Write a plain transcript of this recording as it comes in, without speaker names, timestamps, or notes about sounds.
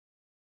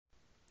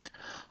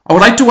I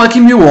would like to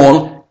welcome you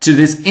all to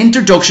this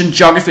introduction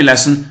geography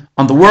lesson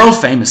on the world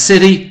famous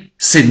city,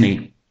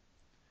 Sydney.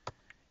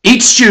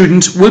 Each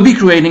student will be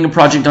creating a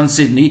project on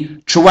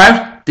Sydney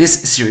throughout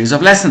this series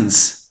of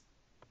lessons.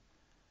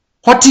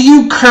 What do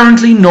you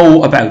currently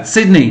know about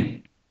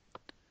Sydney?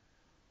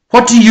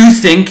 What do you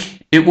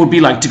think it would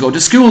be like to go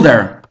to school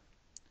there?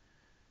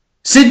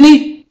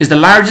 Sydney is the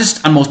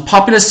largest and most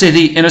populous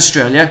city in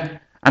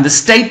Australia and the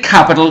state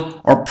capital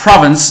or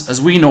province,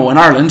 as we know in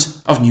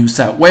Ireland, of New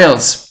South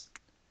Wales.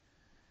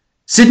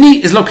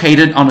 Sydney is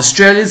located on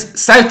Australia's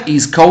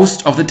southeast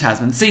coast of the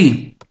Tasman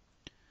Sea.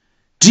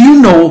 Do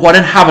you know what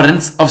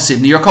inhabitants of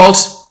Sydney are called?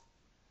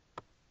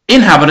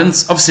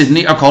 Inhabitants of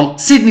Sydney are called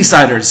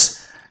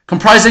Sydneysiders,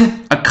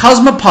 comprising a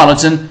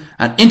cosmopolitan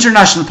and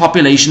international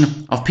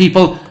population of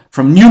people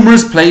from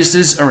numerous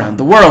places around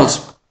the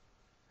world.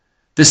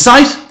 The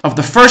site of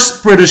the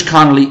first British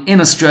colony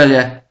in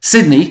Australia,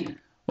 Sydney,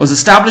 was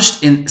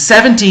established in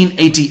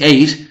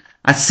 1788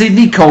 at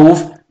Sydney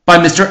Cove by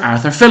Mr.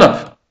 Arthur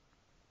Phillip.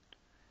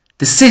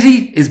 The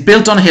city is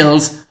built on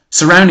hills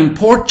surrounding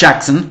Port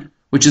Jackson,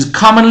 which is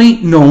commonly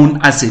known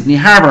as Sydney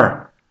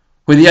Harbour,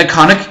 where the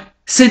iconic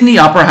Sydney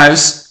Opera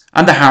House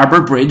and the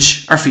Harbour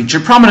Bridge are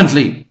featured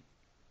prominently.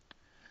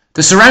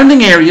 The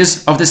surrounding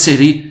areas of the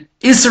city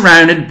is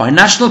surrounded by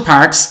national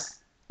parks,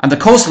 and the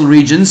coastal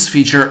regions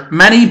feature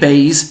many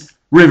bays,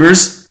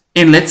 rivers,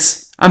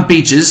 inlets and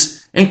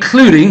beaches,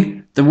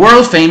 including the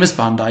world-famous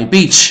Bondi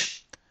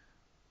Beach.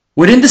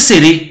 Within the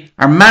city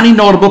are many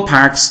notable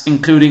parks,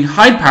 including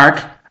Hyde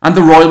Park and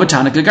the Royal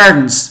Botanical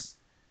Gardens.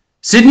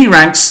 Sydney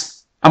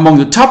ranks among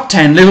the top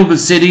 10 livable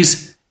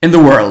cities in the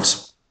world.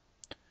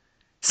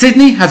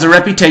 Sydney has a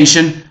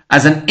reputation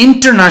as an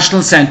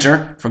international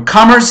centre for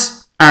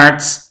commerce,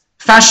 arts,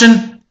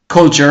 fashion,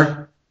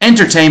 culture,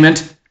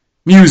 entertainment,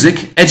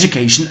 music,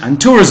 education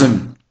and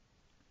tourism.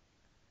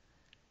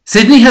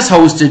 Sydney has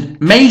hosted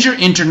major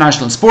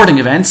international sporting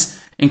events,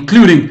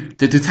 including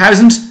the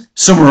 2000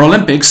 Summer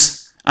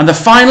Olympics and the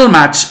final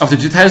match of the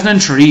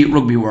 2003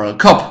 Rugby World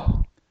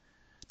Cup.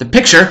 The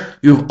picture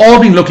you have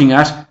all been looking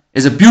at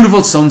is a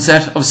beautiful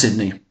sunset of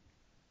Sydney.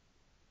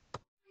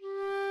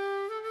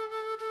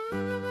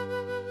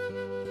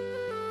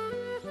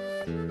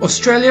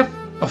 Australia,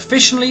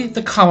 officially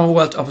the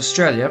Commonwealth of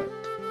Australia,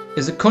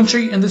 is a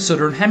country in the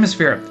Southern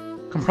Hemisphere,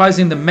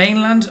 comprising the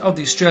mainland of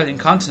the Australian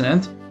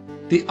continent,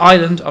 the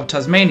island of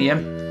Tasmania,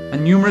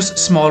 and numerous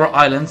smaller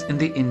islands in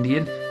the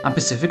Indian and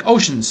Pacific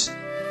Oceans.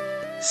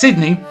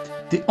 Sydney,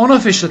 the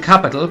unofficial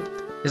capital,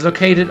 is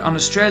located on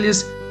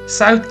Australia's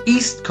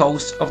southeast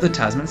coast of the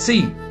Tasman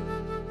Sea.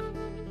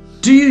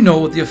 Do you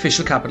know the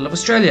official capital of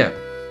Australia?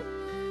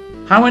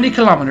 How many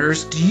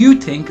kilometres do you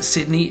think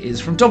Sydney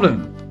is from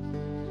Dublin?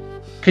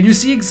 Can you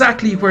see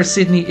exactly where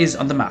Sydney is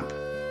on the map?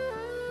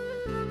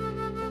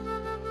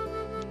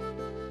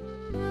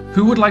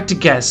 Who would like to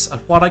guess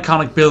at what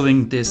iconic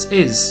building this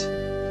is?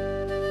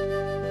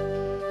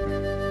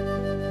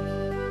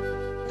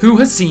 Who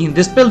has seen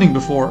this building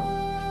before?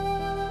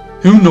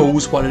 Who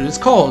knows what it is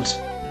called?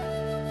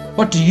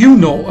 What do you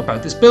know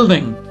about this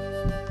building?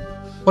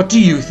 What do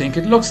you think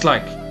it looks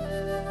like?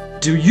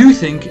 Do you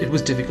think it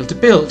was difficult to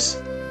build?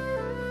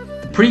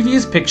 The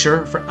previous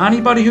picture, for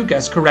anybody who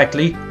guessed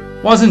correctly,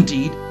 was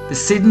indeed the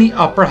Sydney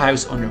Opera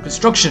House under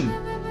construction.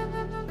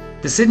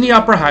 The Sydney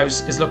Opera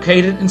House is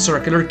located in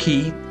Circular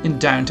Quay in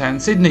downtown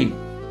Sydney.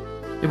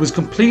 It was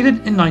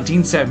completed in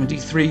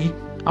 1973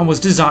 and was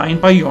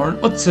designed by Jorn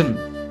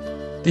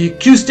Utzon. The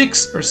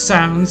acoustics or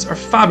sounds are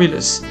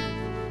fabulous.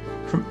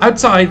 From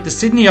outside, the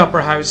Sydney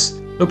Opera House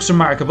looks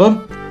remarkable,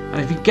 and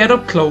if you get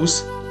up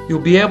close, you'll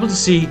be able to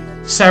see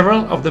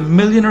several of the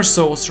million or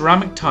so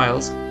ceramic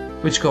tiles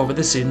which cover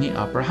the Sydney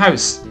Opera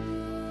House.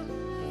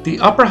 The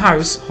Opera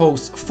House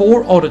hosts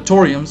 4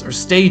 auditoriums or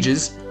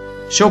stages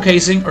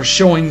showcasing or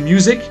showing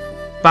music,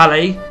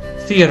 ballet,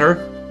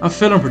 theatre and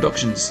film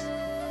productions,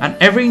 and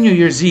every New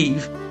Year's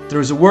Eve there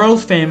is a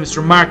world famous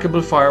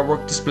remarkable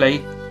firework display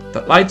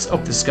that lights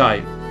up the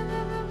sky.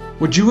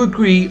 Would you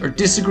agree or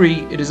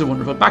disagree it is a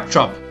wonderful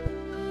backdrop?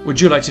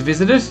 Would you like to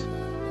visit it?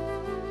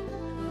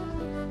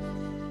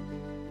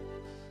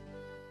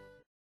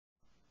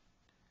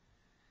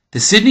 The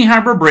Sydney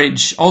Harbour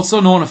Bridge, also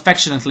known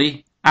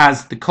affectionately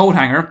as the Coat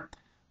Hanger,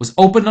 was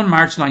opened on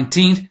March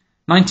 19,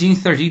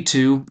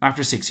 1932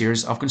 after 6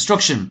 years of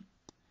construction.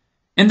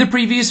 In the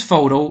previous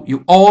photo,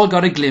 you all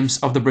got a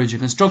glimpse of the bridge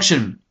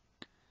construction.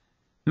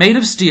 Made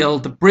of steel,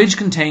 the bridge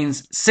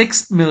contains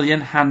 6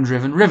 million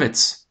hand-driven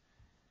rivets.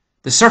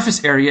 The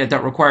surface area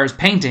that requires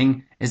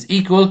painting is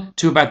equal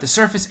to about the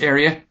surface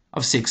area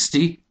of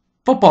 60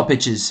 football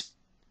pitches.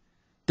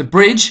 The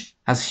bridge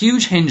has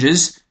huge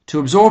hinges to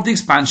absorb the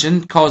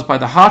expansion caused by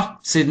the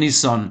hot Sydney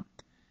sun.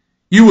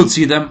 You will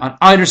see them on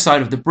either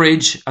side of the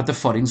bridge at the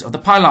footings of the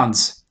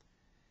pylons.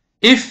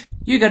 If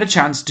you get a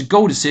chance to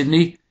go to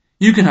Sydney,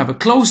 you can have a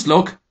close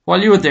look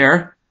while you are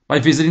there by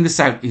visiting the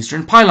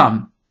southeastern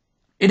pylon.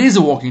 It is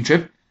a walking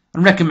trip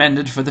and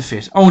recommended for the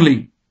fit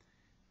only.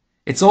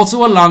 It's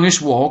also a longish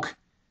walk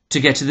to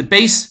get to the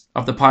base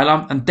of the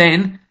pylon, and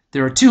then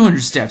there are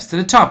 200 steps to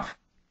the top.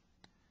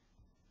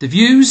 The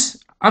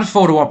views and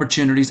photo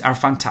opportunities are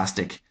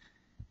fantastic.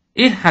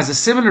 It has a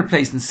similar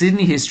place in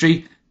Sydney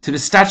history to the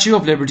Statue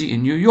of Liberty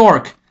in New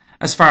York,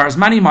 as far as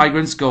many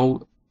migrants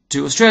go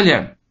to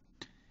Australia.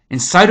 In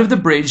sight of the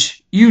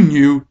bridge, you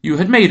knew you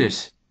had made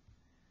it.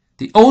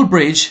 The old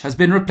bridge has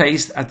been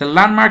replaced as the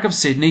landmark of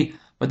Sydney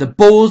by the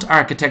bold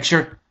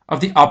architecture of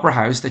the Opera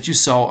House that you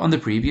saw on the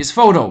previous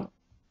photo.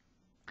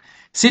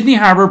 Sydney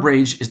Harbour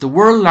Bridge is the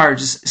world's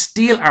largest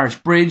steel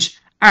arch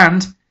bridge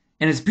and,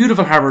 in its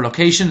beautiful harbour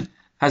location,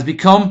 has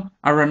become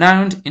a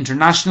renowned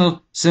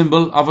international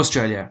symbol of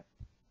Australia.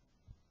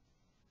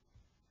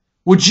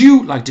 Would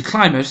you like to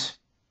climb it?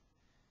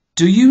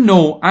 Do you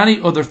know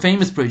any other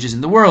famous bridges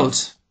in the world?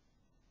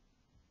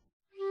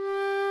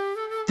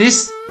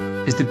 This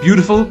is the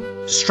beautiful,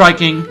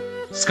 striking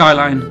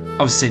skyline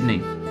of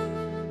Sydney.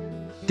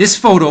 This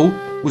photo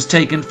was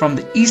taken from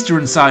the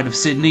eastern side of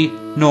Sydney,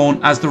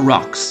 known as the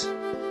Rocks.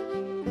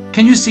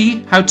 Can you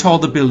see how tall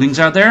the buildings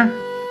are there?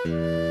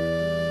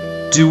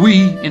 Do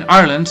we in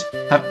Ireland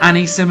have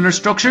any similar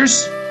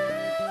structures?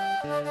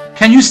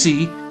 Can you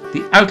see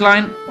the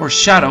outline or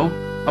shadow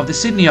of the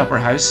Sydney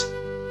Opera House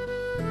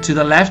to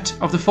the left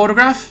of the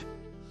photograph?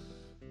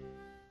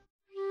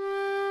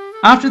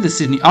 After the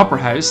Sydney Opera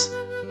House,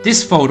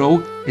 this photo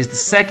is the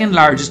second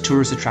largest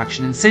tourist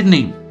attraction in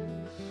Sydney.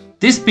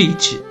 This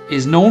beach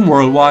is known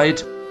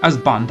worldwide as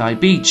Bondi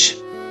Beach.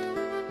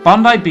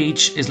 Bondi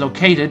Beach is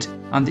located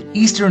on the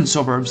eastern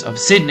suburbs of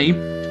Sydney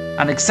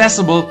and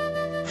accessible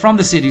from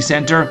the city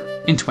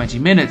centre in 20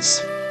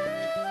 minutes.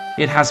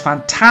 It has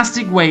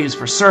fantastic waves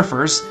for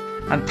surfers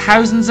and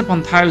thousands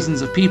upon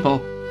thousands of people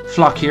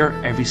flock here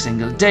every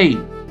single day.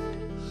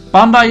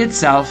 Bondi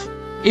itself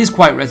is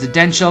quite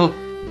residential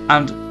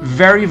and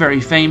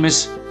very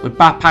famous with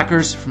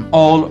backpackers from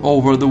all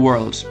over the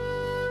world.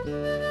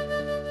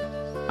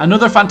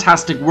 Another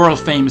fantastic world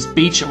famous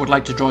beach I would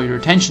like to draw your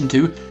attention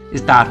to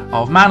is that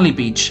of Manly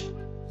Beach.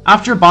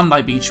 After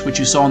Bondi Beach, which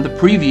you saw on the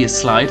previous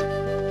slide,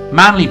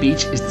 Manly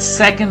Beach is the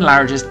second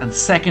largest and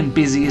second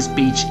busiest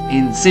beach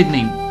in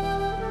Sydney.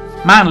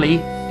 Manly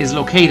is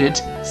located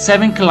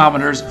 7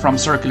 kilometres from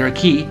Circular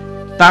Quay,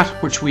 that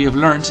which we have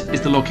learnt is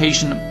the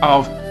location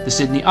of the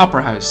Sydney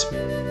Opera House.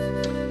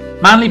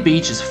 Manly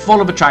Beach is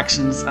full of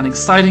attractions and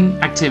exciting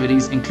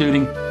activities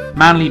including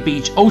Manly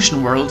Beach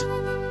Ocean World,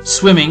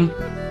 swimming,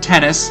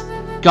 tennis,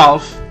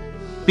 golf,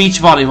 beach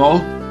volleyball.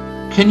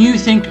 Can you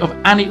think of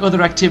any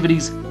other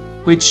activities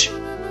which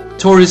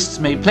tourists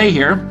may play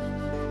here?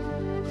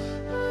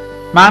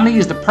 Manly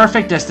is the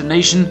perfect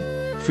destination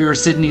for your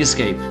Sydney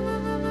escape.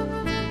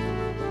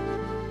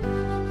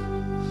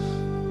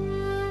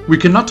 We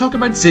cannot talk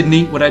about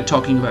Sydney without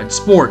talking about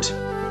sport.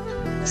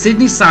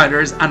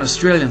 Sydneysiders and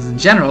Australians in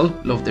general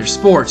love their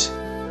sport.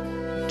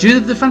 Due to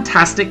the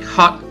fantastic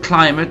hot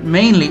climate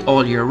mainly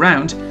all year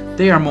round,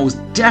 they are most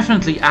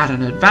definitely at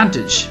an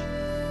advantage.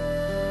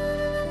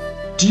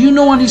 Do you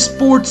know any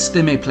sports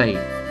they may play?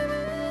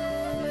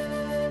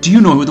 Do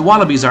you know who the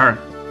Wallabies are?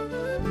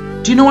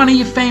 Do you know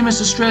any famous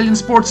Australian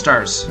sports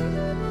stars?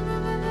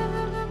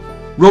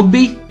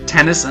 Rugby,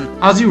 tennis and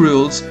Aussie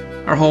rules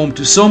are home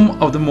to some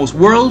of the most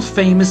world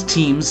famous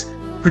teams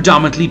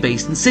predominantly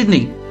based in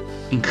Sydney,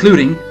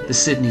 including the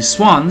Sydney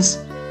Swans,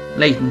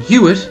 Leighton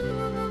Hewitt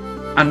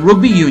and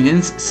Rugby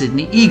Union's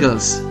Sydney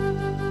Eagles.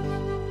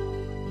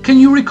 Can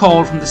you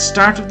recall from the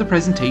start of the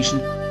presentation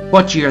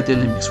what year the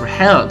Olympics were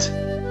held?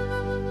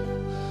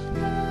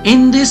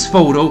 In this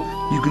photo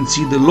you can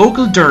see the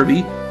local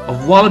derby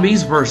of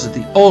Wallabies versus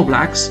the All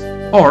Blacks,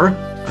 or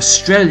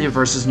Australia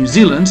versus New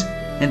Zealand,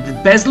 in the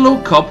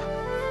Beslow Cup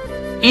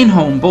in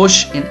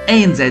Homebush in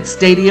ANZ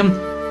Stadium,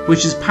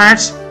 which is part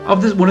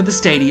of one of the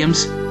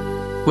stadiums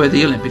where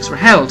the Olympics were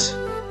held.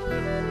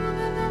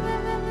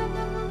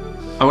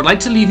 I would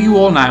like to leave you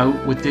all now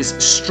with this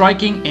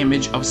striking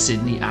image of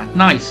Sydney at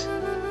night.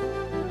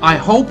 I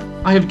hope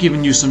I have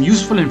given you some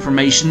useful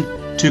information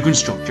to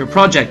construct your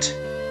project.